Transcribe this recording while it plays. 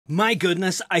My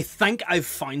goodness, I think I've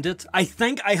found it. I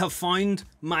think I have found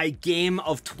my game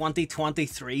of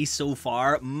 2023 so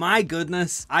far. My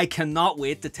goodness, I cannot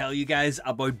wait to tell you guys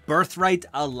about Birthright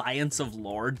Alliance of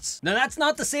Lords. Now that's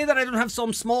not to say that I don't have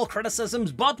some small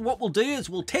criticisms, but what we'll do is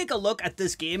we'll take a look at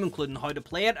this game, including how to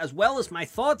play it, as well as my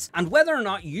thoughts, and whether or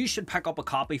not you should pick up a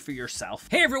copy for yourself.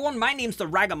 Hey everyone, my name's the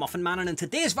Ragamuffin Man, and in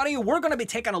today's video we're going to be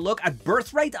taking a look at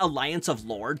Birthright Alliance of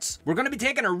Lords. We're going to be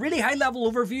taking a really high level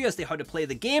overview as to how to play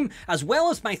the game, as well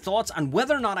as my thoughts on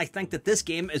whether or not I think that this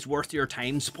game is worth your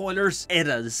time. Spoilers, it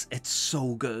is. It's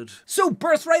so good. So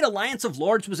Birthright Alliance of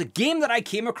Lords was a game that I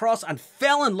came across and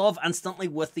fell in love instantly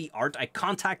with the art. I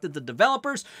contacted the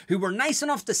developers, who were nice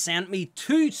enough to send me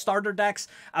 2 starter decks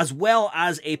as well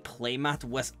as a playmat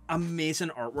with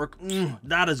amazing artwork.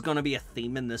 That is going to be a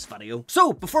theme in this video.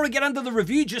 So before we get into the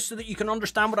review, just so that you can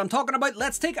understand what I'm talking about,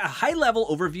 let's take a high level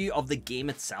overview of the game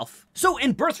itself. So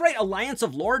in Birthright Alliance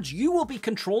of Lords, you will be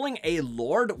controlling a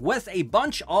lord with a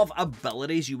bunch of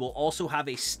abilities. You will also have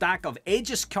a stack of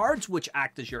Aegis cards which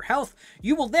act as your health.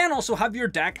 You will then also have your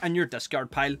deck and your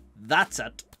discard pile. That's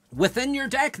it. Within your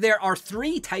deck, there are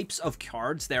 3 types of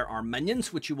cards. There are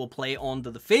minions, which you will play onto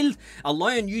the field,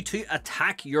 allowing you to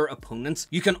attack your opponents.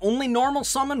 You can only normal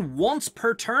summon once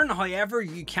per turn, however,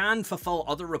 you can fulfill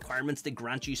other requirements to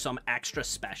grant you some extra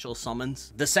special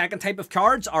summons. The second type of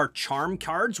cards are charm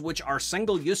cards, which are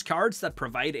single-use cards that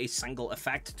provide a single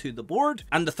effect to the board.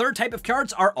 And the third type of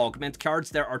cards are augment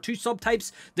cards. There are 2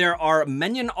 subtypes. There are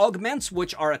minion augments,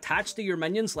 which are attached to your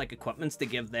minions, like equipments to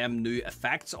give them new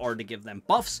effects or to give them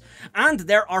buffs. And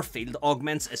there are field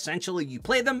augments. Essentially, you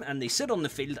play them and they sit on the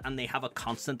field and they have a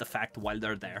constant effect while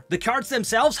they're there. The cards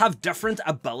themselves have different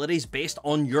abilities based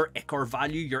on your Ichor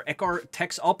value. Your Ichor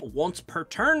ticks up once per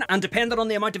turn, and depending on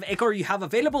the amount of Ichor you have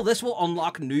available, this will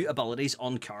unlock new abilities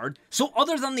on card. So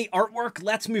other than the artwork,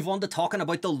 let's move on to talking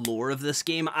about the lore of this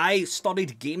game. I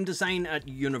studied game design at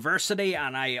university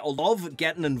and I love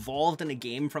getting involved in a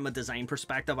game from a design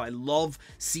perspective. I love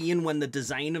seeing when the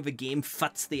design of a game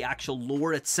fits the actual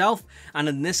lore itself. And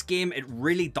in this game, it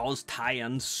really does tie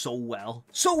in so well.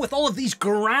 So with all of these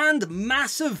grand,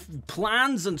 massive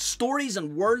plans and stories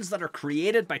and worlds that are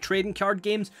created by trading card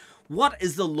games, what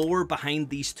is the lore behind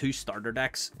these 2 starter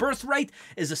decks? Birthright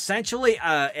is essentially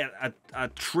a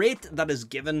trait that is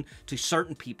given to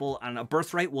certain people, and a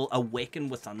birthright will awaken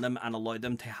within them and allow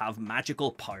them to have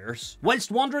magical powers.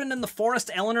 Whilst wandering in the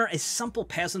forest, Eleanor, a simple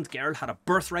peasant girl, had a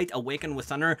birthright awaken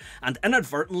within her and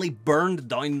inadvertently burned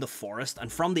down the forest, and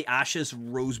from the ashes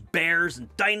rose bears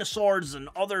and dinosaurs and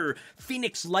other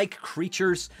phoenix-like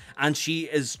creatures, and she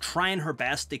is trying her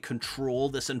best to control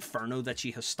this inferno that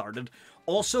she has started.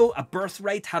 Also, a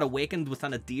birthright had awakened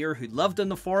within a deer who lived in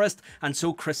the forest, and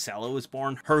so Chrysella was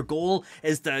born. Her goal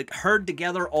is to herd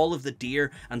together all of the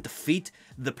deer and defeat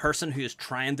the person who is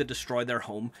trying to destroy their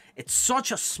home. It's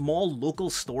such a small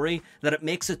local story that it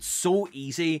makes it so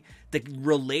easy to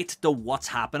relate to what's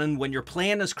happening. When you're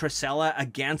playing as Chrysella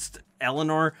against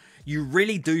Eleanor, you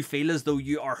really do feel as though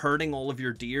you are herding all of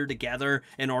your deer together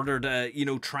in order to, you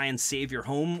know, try and save your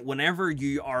home. Whenever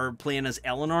you are playing as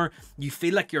Eleanor, you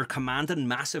feel like you're commanding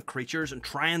massive creatures and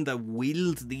trying to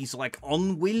wield these like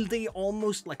unwieldy,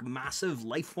 almost like massive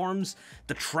life forms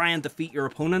to try and defeat your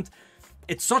opponent.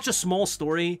 It's such a small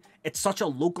story. It's such a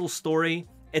local story.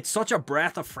 It's such a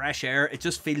breath of fresh air. It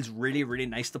just feels really, really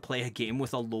nice to play a game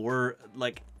with a lore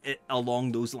like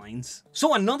along those lines.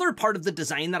 So another part of the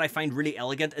design that I find really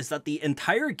elegant is that the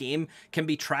entire game can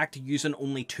be tracked using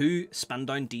only 2 spin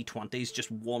down d20s,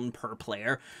 just 1 per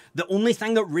player. The only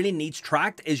thing that really needs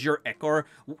tracked is your Ichor.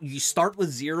 You start with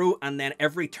 0 and then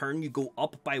every turn you go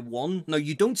up by 1. Now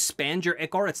you don't spend your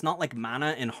Ichor, it's not like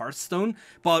mana in Hearthstone,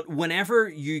 but whenever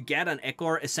you get an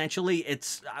Ichor, essentially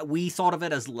it's, we thought of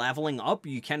it as leveling up.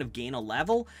 You kind of gain a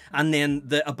level, and then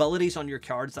the abilities on your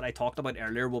cards that I talked about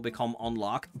earlier will become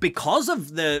unlocked. Because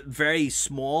of the very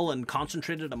small and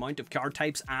concentrated amount of card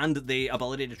types and the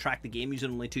ability to track the game using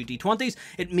only 2 d20s,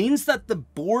 it means that the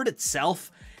board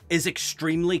itself is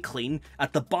extremely clean.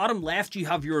 At the bottom left, you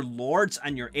have your Lords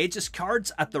and your Aegis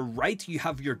cards. At the right, you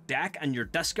have your deck and your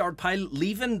discard pile,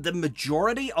 leaving the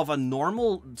majority of a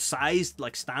normal sized,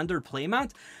 like standard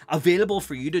playmat available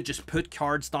for you to just put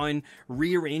cards down,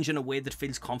 rearrange in a way that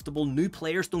feels comfortable. New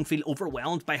players don't feel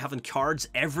overwhelmed by having cards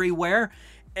everywhere.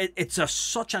 It's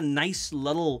such a nice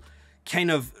little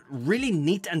kind of really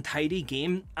neat and tidy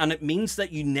game, and it means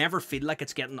that you never feel like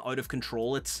it's getting out of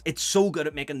control. It's so good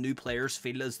at making new players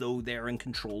feel as though they're in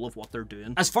control of what they're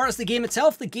doing. As far as the game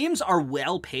itself, the games are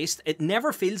well paced. It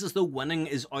never feels as though winning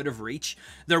is out of reach.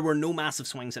 There were no massive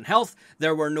swings in health.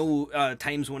 There were no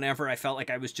times whenever I felt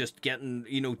like I was just getting,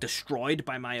 you know, destroyed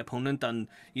by my opponent, and,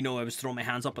 you know, I was throwing my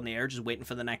hands up in the air just waiting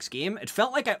for the next game. It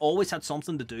felt like I always had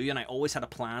something to do, and I always had a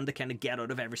plan to kind of get out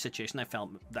of every situation I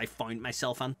found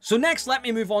myself in. So next, let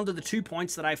me move on to the 2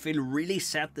 points that I feel really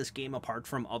set this game apart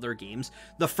from other games.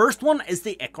 The first one is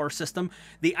the Ichor system.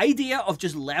 The idea of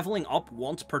just leveling up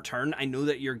once per turn. I know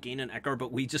that you're gaining Ichor,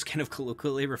 but we just kind of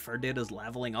colloquially referred to it as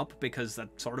leveling up because that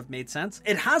sort of made sense.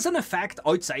 It has an effect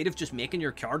outside of just making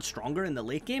your cards stronger in the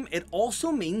late game. It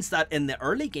also means that in the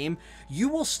early game, you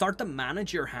will start to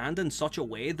manage your hand in such a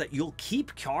way that you'll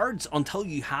keep cards until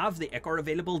you have the Ichor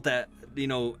available to, you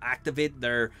know, activate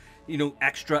their, you know,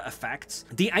 extra effects.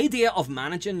 The idea of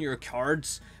managing your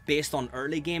cards based on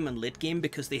early game and late game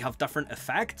because they have different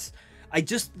effects,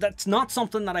 that's not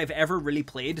something that I've ever really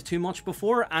played too much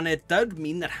before, and it did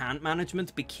mean that hand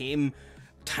management became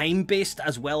time-based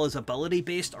as well as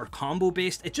ability-based or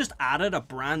combo-based. It just added a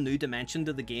brand new dimension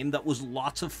to the game that was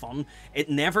lots of fun. It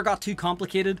never got too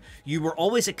complicated. You were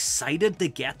always excited to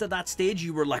get to that stage.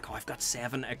 You were like, oh, I've got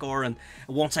 7 Ichor, and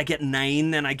once I get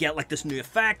 9, then I get like this new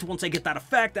effect. Once I get that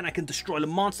effect, then I can destroy the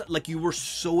monster. Like, you were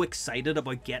so excited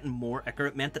about getting more Ichor.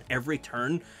 It meant that every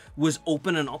turn was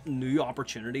opening up new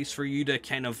opportunities for you to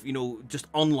kind of, you know, just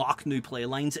unlock new play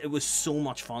lines. It was so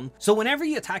much fun. So whenever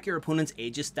you attack your opponent's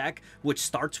Aegis deck, which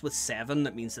starts with 7,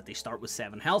 that means that they start with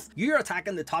 7 health, you're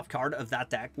attacking the top card of that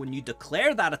deck. When you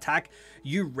declare that attack,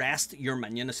 you rest your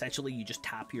minion. Essentially, you just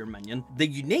tap your minion. The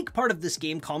unique part of this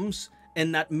game comes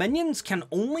in that minions can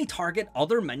only target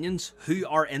other minions who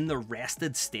are in the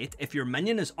rested state. If your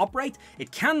minion is upright,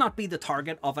 it cannot be the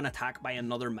target of an attack by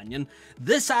another minion.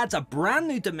 This adds a brand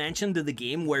new dimension to the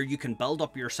game where you can build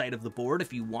up your side of the board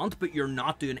if you want, but you're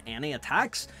not doing any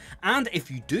attacks. And if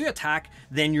you do attack,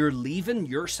 then you're leaving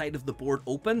your side of the board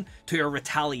open to a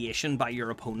retaliation by your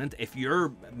opponent. If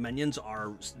your minions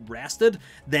are rested,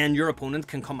 then your opponent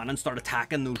can come in and start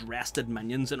attacking those rested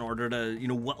minions in order to, you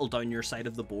know, whittle down your side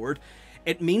of the board.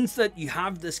 It means that you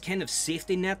have this kind of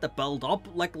safety net that build up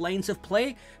like lines of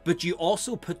play, but you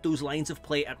also put those lines of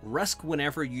play at risk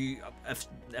whenever you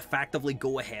effectively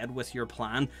go ahead with your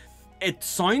plan. It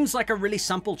sounds like a really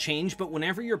simple change, but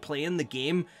whenever you're playing the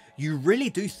game, you really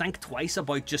do think twice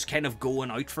about just kind of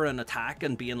going out for an attack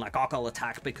and being like, oh, I'll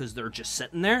attack because they're just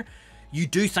sitting there. You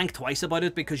do think twice about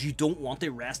it because you don't want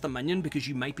to rest a minion because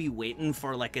you might be waiting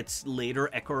for like its later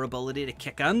Ichor ability to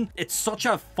kick in. It's such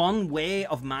a fun way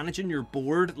of managing your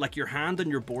board. Like, your hand and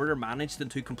your board are managed in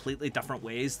 2 completely different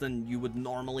ways than you would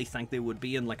normally think they would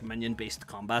be in like minion based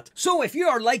combat. So if you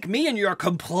are like me and you are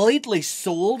completely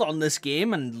sold on this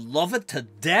game and love it to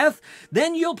death,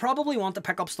 then you'll probably want to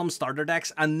pick up some starter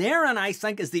decks, and therein I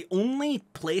think is the only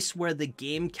place where the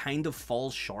game kind of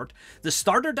falls short. The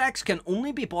starter decks can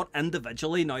only be bought individually.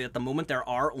 Now, at the moment, there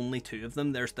are only 2 of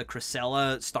them. There's the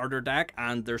Chrysella starter deck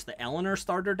and there's the Eleanor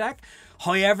starter deck.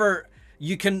 However,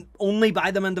 you can only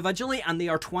buy them individually, and they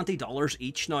are $20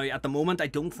 each. Now, at the moment, I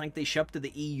don't think they ship to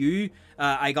the EU.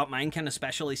 I got mine kind of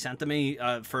specially sent to me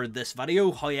for this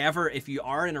video. However, if you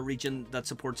are in a region that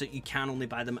supports it, you can only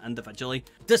buy them individually.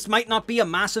 This might not be a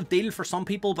massive deal for some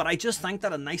people, but I just think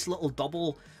that a nice little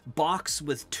double box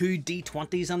with 2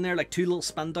 D20s in there, like 2 little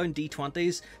spin down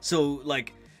D20s. So,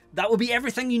 like, that would be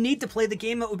everything you need to play the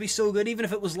game. That would be so good. Even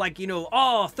if it was like, you know,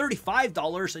 oh,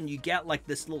 $35 and you get like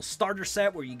this little starter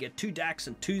set where you get 2 decks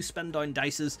and 2 spin down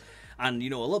dices and, you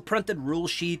know, a little printed rule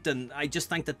sheet. And I just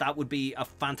think that that would be a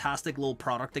fantastic little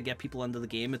product to get people into the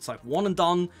game. It's like one and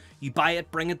done. You buy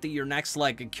it, bring it to your next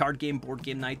like card game, board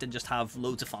game night, and just have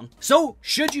loads of fun. So,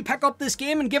 should you pick up this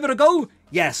game and give it a go?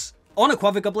 Yes.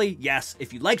 Unequivocally, yes.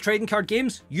 If you like trading card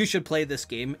games, you should play this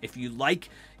game. If you like,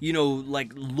 you know,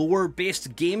 like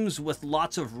lore-based games with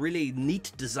lots of really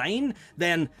neat design,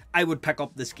 then I would pick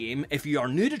up this game. If you are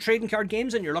new to trading card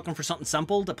games and you're looking for something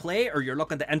simple to play, or you're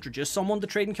looking to introduce someone to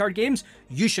trading card games,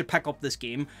 you should pick up this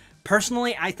game.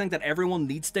 Personally, I think that everyone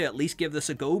needs to at least give this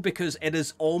a go because it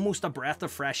is almost a breath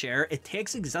of fresh air. It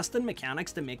takes existing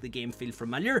mechanics to make the game feel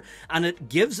familiar, and it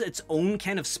gives its own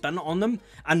kind of spin on them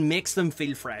and makes them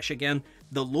feel fresh again.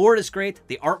 The lore is great,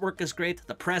 the artwork is great,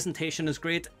 the presentation is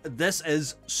great. This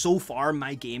is so far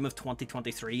my game of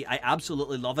 2023. I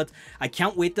absolutely love it. I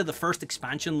can't wait till the first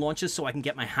expansion launches so I can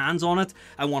get my hands on it.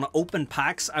 I want to open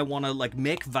packs. I want to like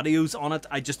make videos on it.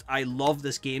 I love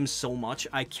this game so much.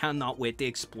 I cannot wait to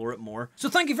explore it more. So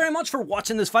thank you very much for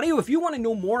watching this video. If you want to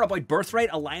know more about Birthright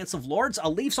Alliance of Lords,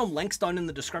 I'll leave some links down in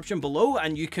the description below,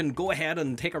 and you can go ahead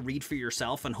and take a read for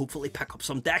yourself and hopefully pick up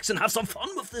some decks and have some fun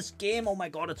with this game. Oh my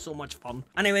god, it's so much fun.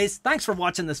 Anyways, thanks for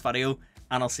watching this video,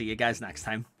 and I'll see you guys next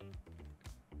time.